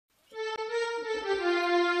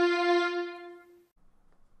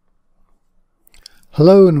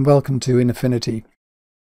Hello and welcome to Affinity.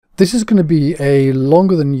 This is going to be a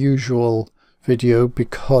longer than usual video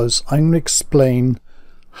because I'm going to explain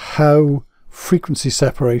how frequency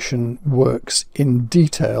separation works in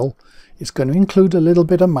detail. It's going to include a little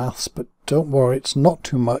bit of maths, but don't worry, it's not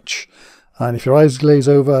too much. And if your eyes glaze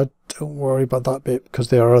over, don't worry about that bit because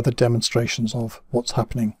there are other demonstrations of what's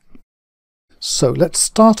happening. So let's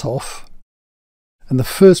start off. And the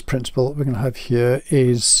first principle that we're going to have here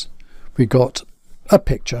is we got a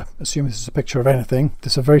picture. Assume this is a picture of anything.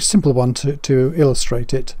 This is a very simple one to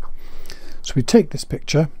illustrate it. So we take this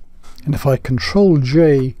picture, and if I Control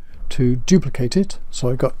J to duplicate it, so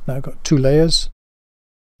I've now got two layers.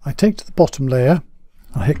 I take to the bottom layer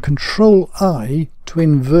and I hit Control I to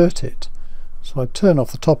invert it. So I turn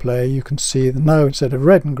off the top layer. You can see that now instead of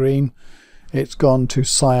red and green, it's gone to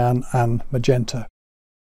cyan and magenta.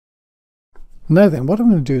 Now then, what I'm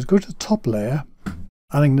going to do is go to the top layer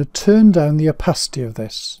and I'm going to turn down the opacity of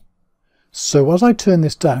this. So as I turn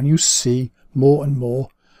this down, you see more and more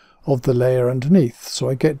of the layer underneath. So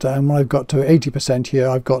I get down, when I've got to 80% here,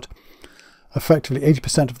 I've got effectively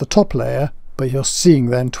 80% of the top layer, but you're seeing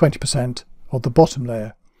then 20% of the bottom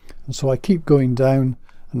layer. And so I keep going down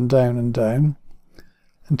and down and down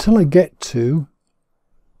until I get to,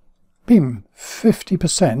 bim,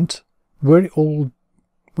 50%, where it all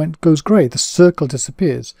goes grey. The circle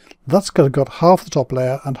disappears. That's got half the top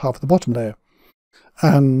layer and half the bottom layer,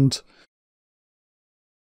 and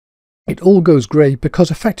it all goes grey because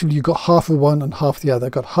effectively you've got half of one and half the other.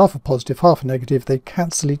 Got half a positive, half a negative. They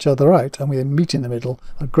cancel each other out and we meet in the middle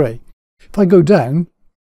at grey. If I go down,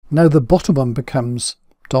 now the bottom one becomes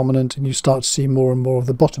dominant and you start to see more and more of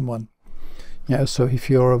the bottom one. So if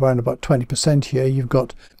you're around about 20% here, you've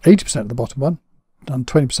got 80% of the bottom one and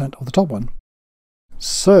 20% of the top one.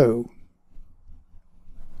 So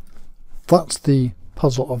that's the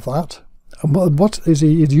puzzle of that. And what is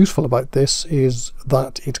useful about this is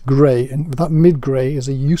that it's grey, and that mid-grey is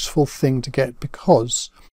a useful thing to get because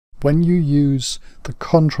when you use the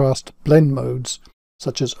contrast blend modes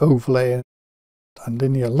such as overlay and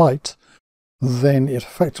linear light, then it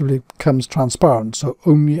effectively becomes transparent, so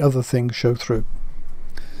only other things show through.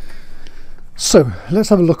 So let's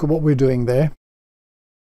have a look at what we're doing there.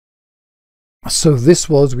 So this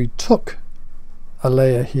was, we took a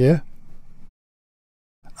layer here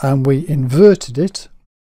and we inverted it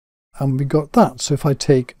and we got that. So if I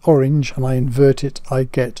take orange and I invert it, I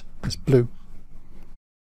get this blue.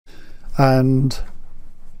 And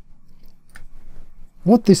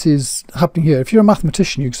what this is happening here, if you're a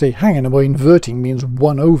mathematician, you can say, hang on, well, inverting means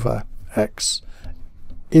 1 over x.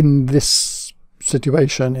 In this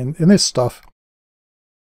situation, in this stuff,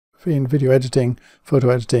 in video editing, photo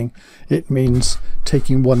editing, it means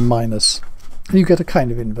taking 1 minus. And you get a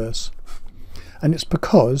kind of inverse. And it's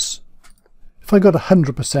because if I got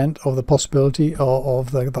 100% of the possibility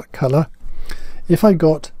of that colour, if I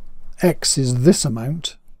got x is this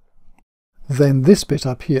amount, then this bit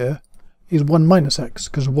up here is 1 minus x,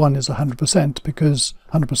 because 1 is 100%, because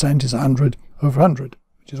 100% is 100 over 100,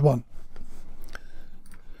 which is 1.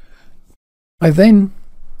 I then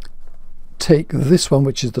take this one,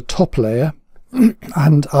 which is the top layer,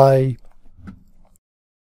 and I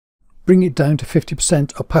bring it down to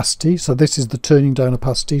 50% opacity. So this is the turning down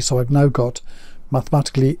opacity. So I've now got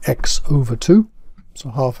mathematically x over 2, so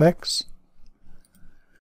half x.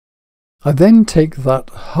 I then take that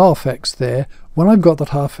half x there. When I've got that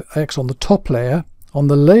half x on the top layer, on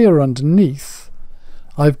the layer underneath,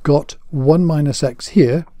 I've got 1 minus x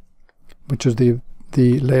here, which is the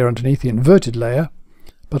layer underneath, the inverted layer,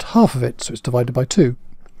 but half of it, so it's divided by 2.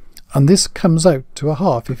 And this comes out to a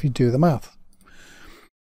half if you do the math.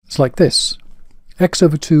 It's like this. X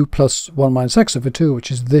over 2 plus 1 minus x over 2, which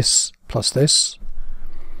is this plus this.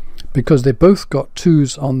 Because they both got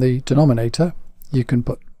 2's on the denominator, you can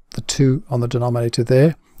put the 2 on the denominator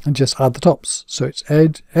there and just add the tops. So it's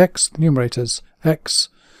x, the numerators, x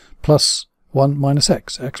plus 1 minus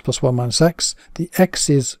x, x plus 1 minus x. The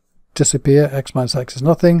x's disappear, x minus x is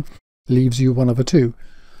nothing, leaves you 1 over 2.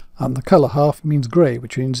 And the colour half means grey,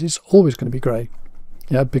 which means it's always going to be grey.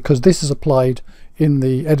 Because this is applied in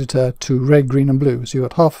the editor to red, green and blue. So you've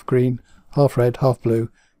got half green, half red, half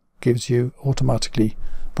blue, gives you automatically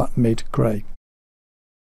that mid-grey.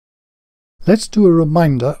 Let's do a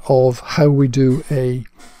reminder of how we do a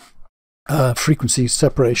frequency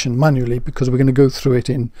separation manually, because we're going to go through it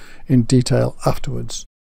in detail afterwards.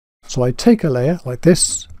 So I take a layer like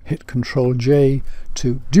this, hit Control J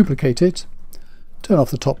to duplicate it, turn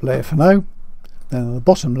off the top layer for now, then on the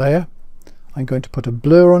bottom layer I'm going to put a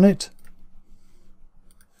blur on it,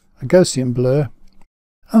 a Gaussian blur,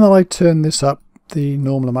 and then I turn this up the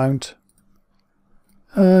normal amount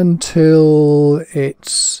until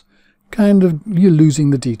it's kind of, you're losing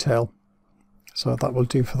the detail. So that will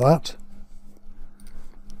do for that.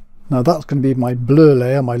 Now that's going to be my blur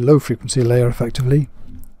layer, my low frequency layer effectively.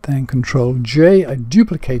 Then Control J, I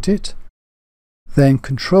duplicate it. Then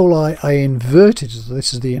Control I invert it. So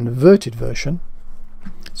this is the inverted version.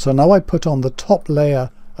 So now I put on the top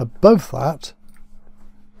layer above that,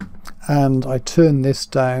 and I turn this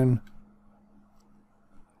down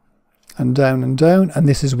and down and down, and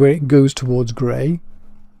this is where it goes towards grey.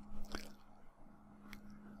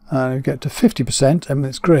 And we get to 50% and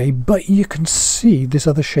it's grey, but you can see this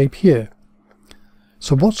other shape here.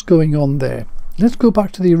 So what's going on there? Let's go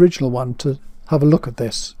back to the original one to have a look at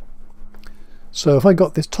this. So if I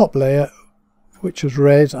got this top layer, which was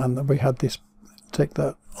red, and we had this, take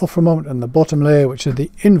that off for a moment, and the bottom layer, which is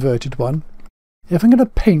the inverted one. If I'm going to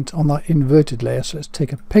paint on that inverted layer, so let's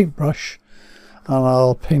take a paintbrush and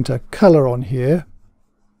I'll paint a colour on here.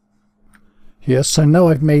 So now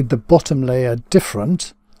I've made the bottom layer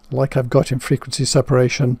different, like I've got in frequency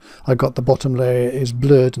separation. I've got the bottom layer is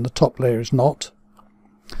blurred and the top layer is not.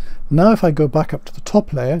 Now if I go back up to the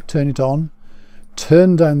top layer, turn it on,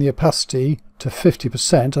 turn down the opacity to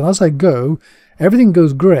 50%, and as I go, everything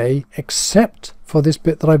goes grey except for this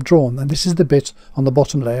bit that I've drawn, and this is the bit on the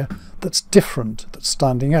bottom layer that's different, that's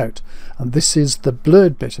standing out, and this is the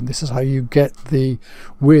blurred bit, and this is how you get the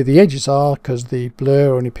where the edges are, because the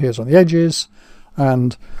blur only appears on the edges,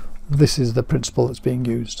 and this is the principle that's being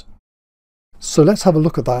used. So let's have a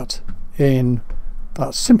look at that in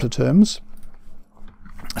that simpler terms.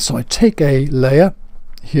 So I take a layer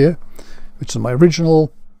here, which is my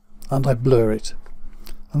original, and I blur it,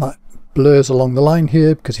 and that blurs along the line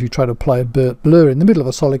here, because if you try to apply a blur in the middle of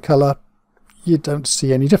a solid colour, you don't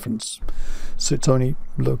see any difference, so it's only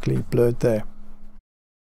locally blurred there.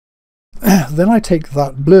 Then I take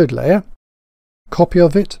that blurred layer, copy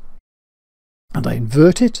of it, and I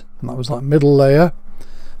invert it, and that was that middle layer,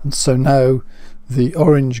 and so now the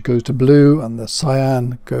orange goes to blue and the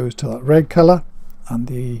cyan goes to that red colour, and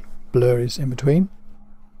the blur is in between.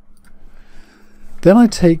 Then I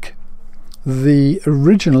take the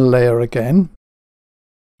original layer again,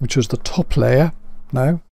 which was the top layer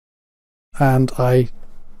now, and I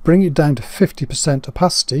bring it down to 50%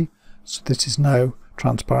 opacity, so this is now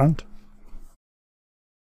transparent.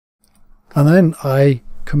 And then I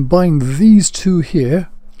combine these two here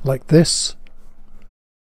like this,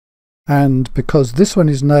 and because this one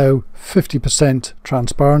is now 50%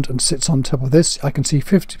 transparent and sits on top of this, I can see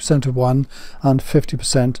 50% of one and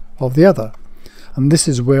 50% of the other. And this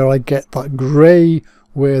is where I get that grey,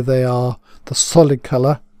 where they are, the solid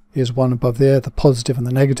colour is one above there, the positive and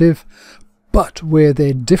the negative, but where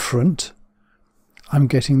they're different, I'm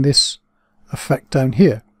getting this effect down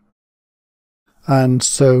here. And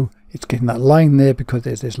so it's getting that line there because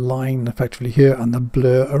there's this line effectively here and the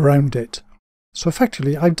blur around it. So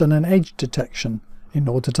effectively I've done an edge detection in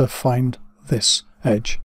order to find this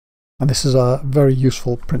edge. And this is a very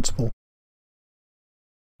useful principle.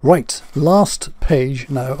 Right, last page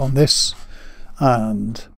now on this,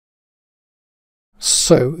 and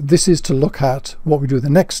so this is to look at what we do the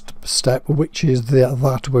next step, which is that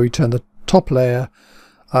where we turn the top layer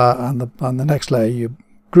and the next layer, you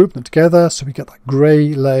group them together, so we get that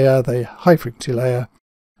grey layer, the high frequency layer,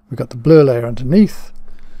 we've got the blur layer underneath.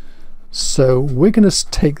 So we're going to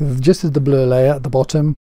take just as the blur layer at the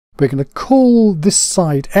bottom, we're going to call this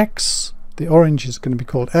side X, the orange is going to be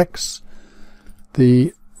called X,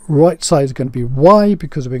 the right side is going to be Y,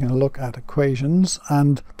 because we're going to look at equations,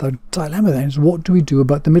 and the dilemma then is, what do we do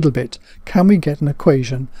about the middle bit? Can we get an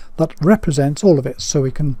equation that represents all of it so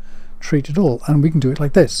we can treat it all? And we can do it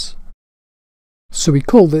like this. So we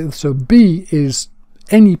call this, so B is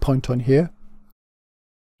any point on here,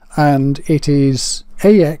 and it is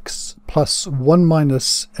AX plus 1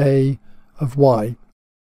 minus A of Y.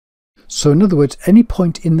 So in other words, any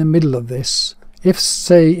point in the middle of this, if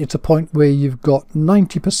say it's a point where you've got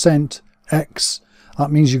 90% X, that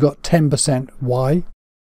means you've got 10% Y.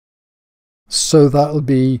 So that'll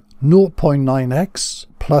be 0.9X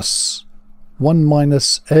plus 1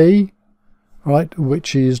 minus A, right,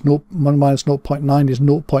 which is 1 minus 0.9 is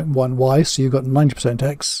 0.1Y, so you've got 90%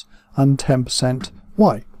 X and 10%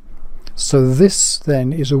 Y. So this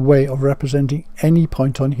then is a way of representing any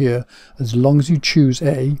point on here as long as you choose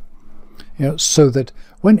A, so that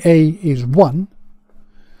when A is 1,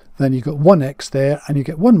 then you've got 1x there and you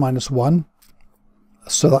get 1 minus 1,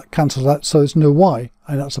 so that cancels out, so there's no y,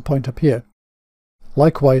 and that's a point up here.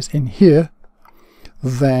 Likewise in here,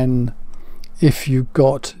 then if you've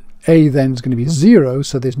got A, then is going to be 0,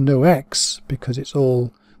 so there's no x because it's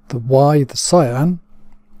all the y, the cyan,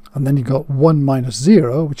 And then you've got 1 minus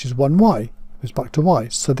 0, which is 1y. Goes back to y.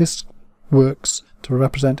 So this works to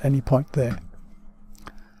represent any point there.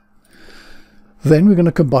 Then we're going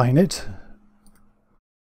to combine it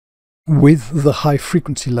with the high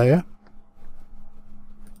frequency layer,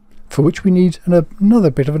 for which we need another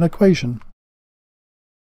bit of an equation.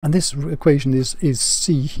 And this equation is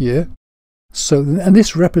C here. And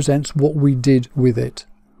this represents what we did with it.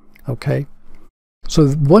 Okay. So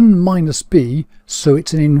 1 minus b, so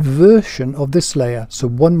it's an inversion of this layer. So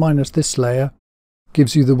 1 minus this layer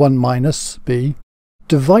gives you the 1 minus b,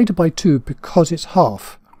 divided by 2 because it's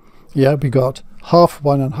half. Yeah, we got half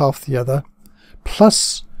one and half the other,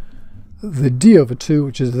 plus the d over 2,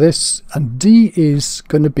 which is this, and d is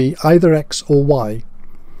going to be either x or y.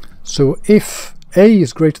 So if a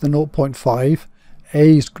is greater than 0.5,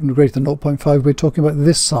 a is greater than 0.5, we're talking about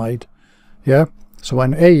this side. Yeah, so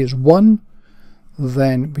when a is 1,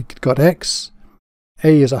 then we got x.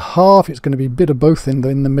 A is a half, it's going to be a bit of both in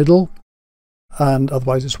the middle, and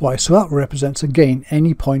otherwise it's y. So that represents again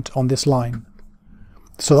any point on this line.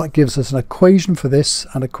 So that gives us an equation for this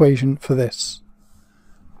and equation for this.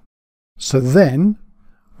 So then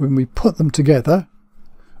when we put them together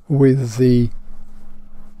with the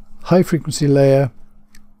high frequency layer,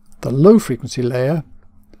 the low frequency layer,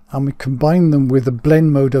 and we combine them with a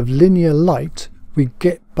blend mode of linear light, we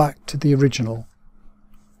get back to the original.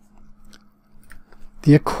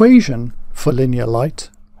 The equation for linear light,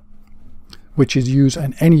 which is used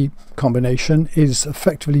in any combination, is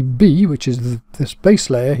effectively B, which is this base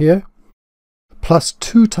layer here, plus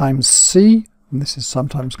 2 times C, and this is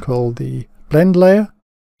sometimes called the blend layer,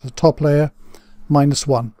 the top layer, minus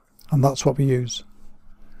 1, and that's what we use.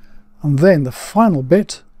 And then the final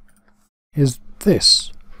bit is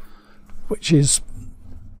this, which is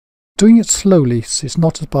doing it slowly, so it's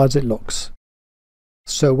not as bad as it looks.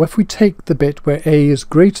 So if we take the bit where a is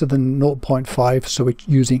greater than 0.5, so we're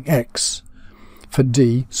using x for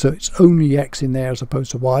d, so it's only x in there as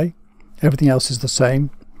opposed to y, everything else is the same.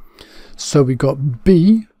 So we got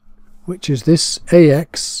b, which is this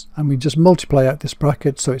ax, and we just multiply out this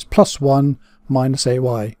bracket, so it's plus 1 minus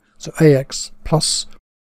ay. So ax plus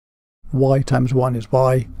y times 1 is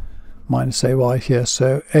y minus ay here,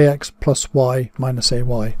 so ax plus y minus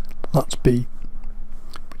ay, that's b.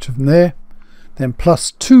 Which from there, then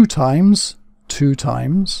plus 2 times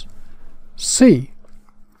c,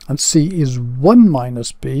 and c is 1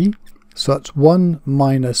 minus b, so that's 1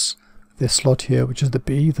 minus this slot here, which is the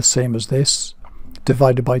b, the same as this,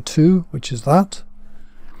 divided by 2, which is that.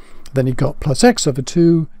 Then you got plus x over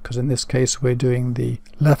 2, because in this case we're doing the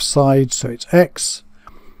left side, so it's x,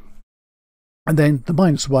 and then the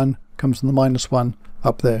minus 1 comes from the minus 1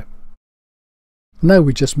 up there. Now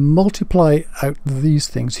we just multiply out these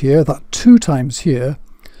things here, that 2 times here,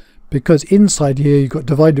 because inside here you've got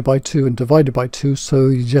divided by 2 and divided by 2, so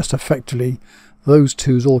you just effectively, those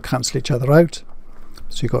 2's all cancel each other out.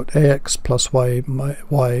 So you've got ax plus y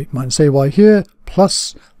minus ay here,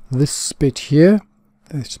 plus this bit here,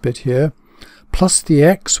 plus the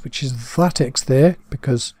x, which is that x there,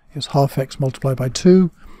 because it's half x multiplied by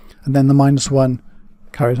 2, and then the minus 1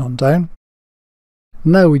 carries on down.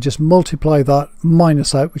 Now we just multiply that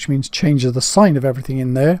minus out, which means changes the sign of everything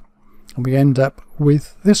in there, and we end up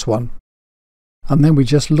with this one. And then we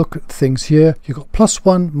just look at things here. You've got plus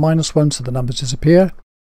 1, minus 1, so the numbers disappear.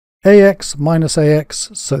 Ax minus ax,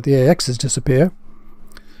 so the ax's disappear.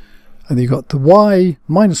 And you've got the y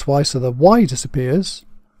minus y, so the y disappears.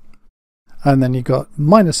 And then you've got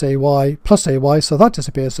minus ay plus ay, so that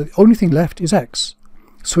disappears. So the only thing left is x.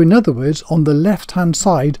 So in other words, on the left hand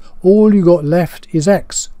side, all you got left is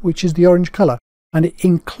x, which is the orange colour, and it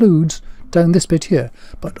includes down this bit here,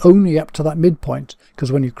 but only up to that midpoint,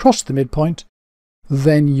 because when you cross the midpoint,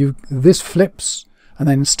 then this flips, and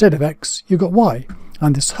then instead of x you got y,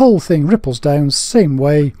 and this whole thing ripples down same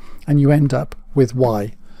way, and you end up with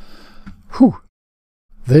y. Whew,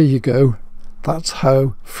 there you go. That's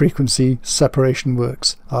how frequency separation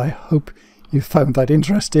works. I hope you found that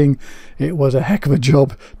interesting. It was a heck of a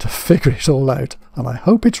job to figure it all out, and I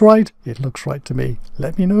hope it's right. It looks right to me.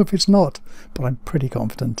 Let me know if it's not, but I'm pretty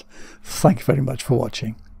confident. Thank you very much for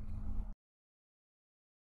watching.